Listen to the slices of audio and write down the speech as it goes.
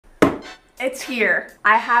It's here.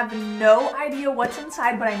 I have no idea what's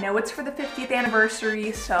inside, but I know it's for the 50th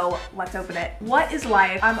anniversary, so let's open it. What is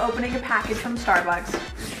life? I'm opening a package from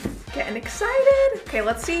Starbucks. Getting excited. Okay,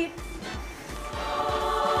 let's see.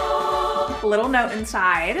 A little note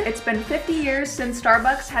inside. It's been 50 years since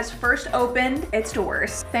Starbucks has first opened its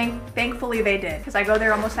doors. Thankfully they did, because I go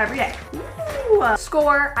there almost every day. Ooh.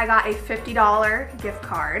 Score, I got a $50 gift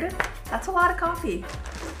card. That's a lot of coffee.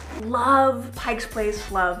 Love Pike's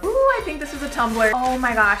Place, love. Ooh, I think this is a tumbler. Oh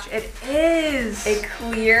my gosh, it is a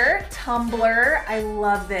clear tumbler. I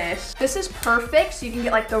love this. This is perfect, so you can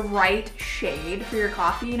get like the right shade for your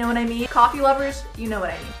coffee, you know what I mean? Coffee lovers, you know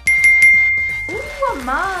what I mean. Ooh, a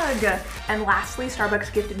mug. And lastly,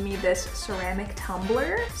 Starbucks gifted me this ceramic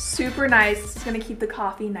tumbler. Super nice. This is gonna keep the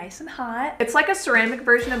coffee nice and hot. It's like a ceramic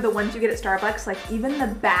version of the ones you get at Starbucks, like even the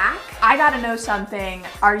back. I gotta know something.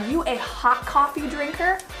 Are you a hot coffee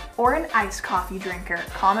drinker or an iced coffee drinker?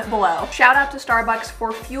 Comment below. Shout out to Starbucks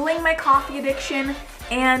for fueling my coffee addiction.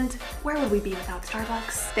 And where would we be without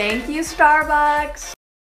Starbucks? Thank you, Starbucks.